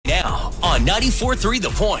on 94.3 The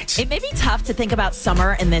Point. It may be tough to think about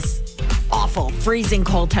summer in this awful, freezing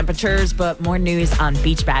cold temperatures, but more news on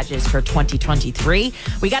beach badges for 2023.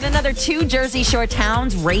 We got another 2 Jersey Shore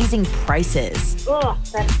towns raising prices. Oh,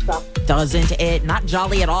 that sucks. Doesn't it? Not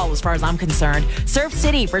jolly at all as far as I'm concerned. Surf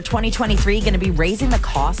City for 2023 going to be raising the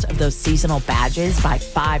cost of those seasonal badges by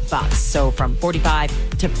 $5. So from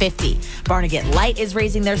 45 to 50. Barnegat Light is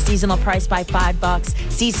raising their seasonal price by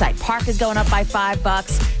 $5. Seaside Park is going up by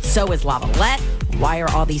 $5. So is Lavalette. Why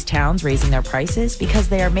are all these towns raising their prices? Because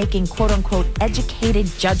they are making quote-unquote educated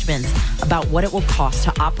judgments about what it will cost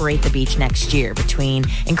to operate the beach next year between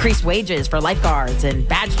increased wages for lifeguards and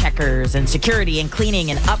badge checkers and security and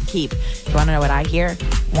cleaning and upkeep. You want to know what I hear?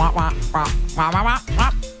 Wah, wah, wah, wah, wah, wah,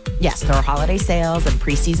 wah. Yes, there are holiday sales and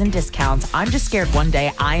preseason discounts. I'm just scared one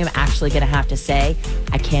day I am actually going to have to say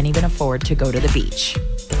I can't even afford to go to the beach.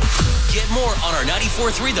 Get more on our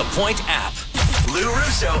 94.3 The Point app. Lou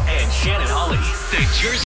Russo and Shannon Holly. The Jersey